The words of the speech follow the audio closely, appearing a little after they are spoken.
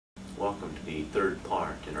welcome to the third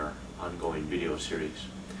part in our ongoing video series.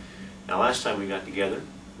 Now, last time we got together,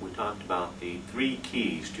 we talked about the 3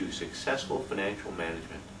 keys to successful financial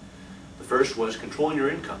management. The first was controlling your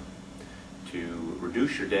income to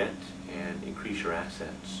reduce your debt and increase your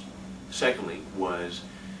assets. Secondly was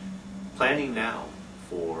planning now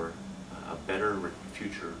for a better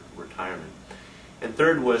future retirement. And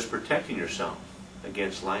third was protecting yourself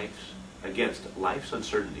against life's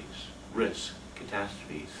uncertainties, risks,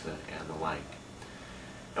 catastrophes, and the like.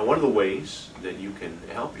 Now, one of the ways that you can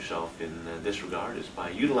help yourself in this regard is by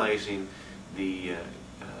utilizing the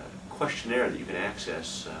questionnaire that you can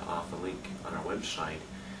access off the link on our website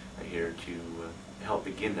here to help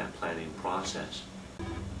begin that planning process.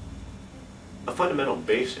 A fundamental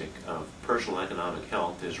basic of personal economic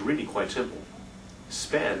health is really quite simple.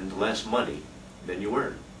 Spend less money than you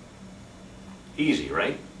earn. Easy,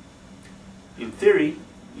 right? In theory,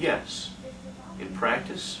 yes. In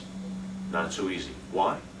practice, not so easy.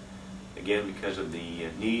 Why? Again, because of the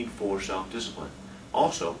need for self-discipline.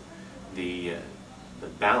 Also, the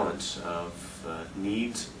balance of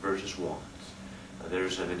needs versus wants.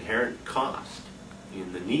 There's an inherent cost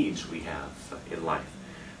in the needs we have in life,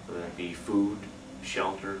 whether that be food,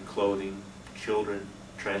 shelter, clothing, children,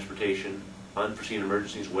 transportation, unforeseen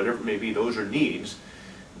emergencies, whatever it may be. Those are needs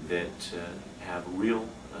that have real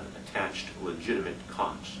attached legitimate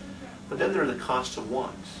costs. But then there are the costs of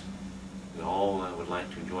wants. We all would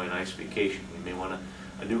like to enjoy a nice vacation. We may want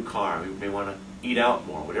a new car. We may want to eat out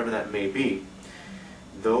more, whatever that may be.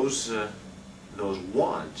 Those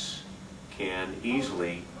wants can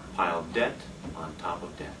easily pile debt on top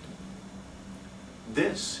of debt.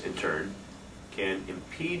 This, in turn, can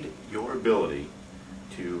impede your ability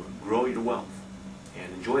to grow your wealth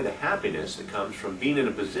and enjoy the happiness that comes from being in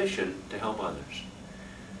a position to help others.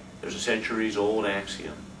 There's a centuries-old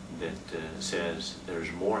axiom that says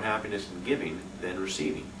there's more happiness in giving than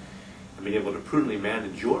receiving. And being able to prudently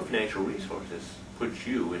manage your financial resources puts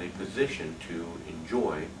you in a position to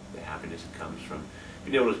enjoy the happiness that comes from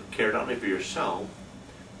being able to care not only for yourself,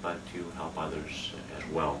 but to help others as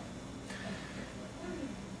well.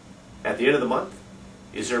 At the end of the month,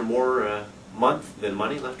 is there more month than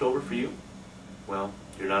money left over for you? Well,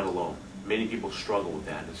 you're not alone. Many people struggle with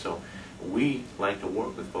that, and so we like to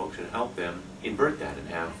work with folks and help them invert that and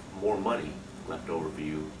have more money left over for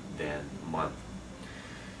you than month.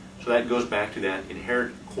 So that goes back to that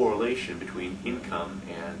inherent correlation between income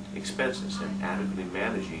and expenses and adequately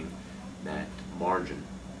managing that margin.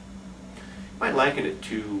 You might liken it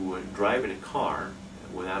to driving a car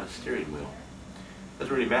without a steering wheel. It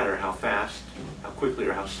doesn't really matter how fast, how quickly,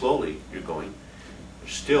 or how slowly you're going.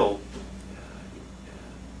 There's still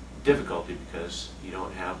difficulty because you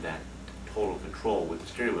don't have that total control with the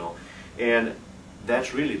steering wheel. And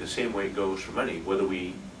that's really the same way it goes for money. Whether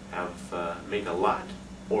we make a lot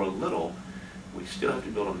or a little, we still have to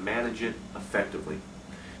be able to manage it effectively.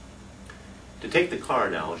 To take the car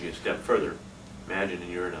analogy a step further, imagine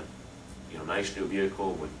you're in a nice new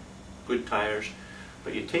vehicle with good tires,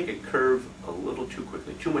 but you take a curve a little too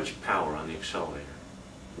quickly, too much power on the accelerator.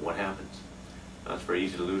 What happens? Well, it's very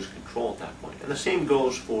easy to lose control at that point. And the same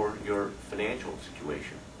goes for your financial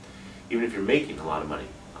situation. Even if you're making a lot of money,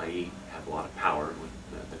 i.e. have a lot of power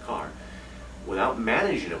with the car, without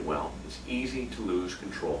managing it well, it's easy to lose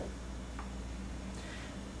control.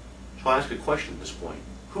 So I'll ask a question at this point.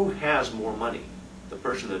 Who has more money? The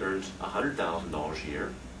person that earns $100,000 a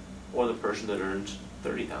year or the person that earns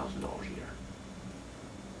 $30,000 a year?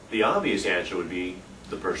 The obvious answer would be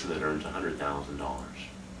the person that earns $100,000,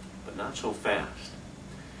 but not so fast.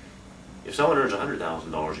 If someone earns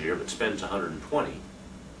 $100,000 a year but spends $120,000,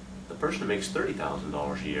 the person that makes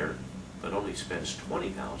 $30,000 a year but only spends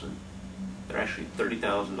 $20,000, they're actually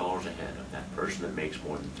 $30,000 ahead of that person that makes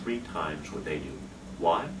more than 3 times what they do.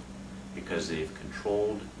 Why? Because they've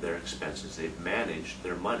controlled their expenses. They've managed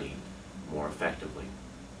their money more effectively.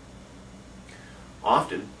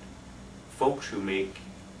 Often, folks who make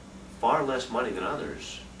far less money than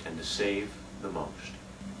others tend to save the most.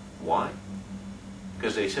 Why?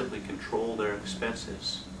 Because they simply control their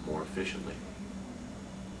expenses more efficiently.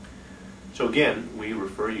 So again, we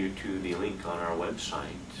refer you to the link on our website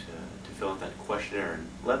to fill out that questionnaire and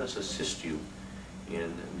let us assist you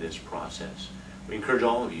in this process. We encourage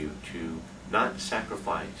all of you to not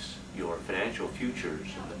sacrifice your financial futures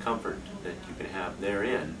and the comfort that you can have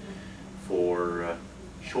therein for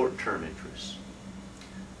short-term interests.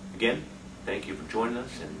 Again, thank you for joining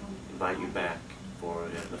us and invite you back for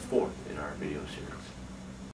the 4th in our video series.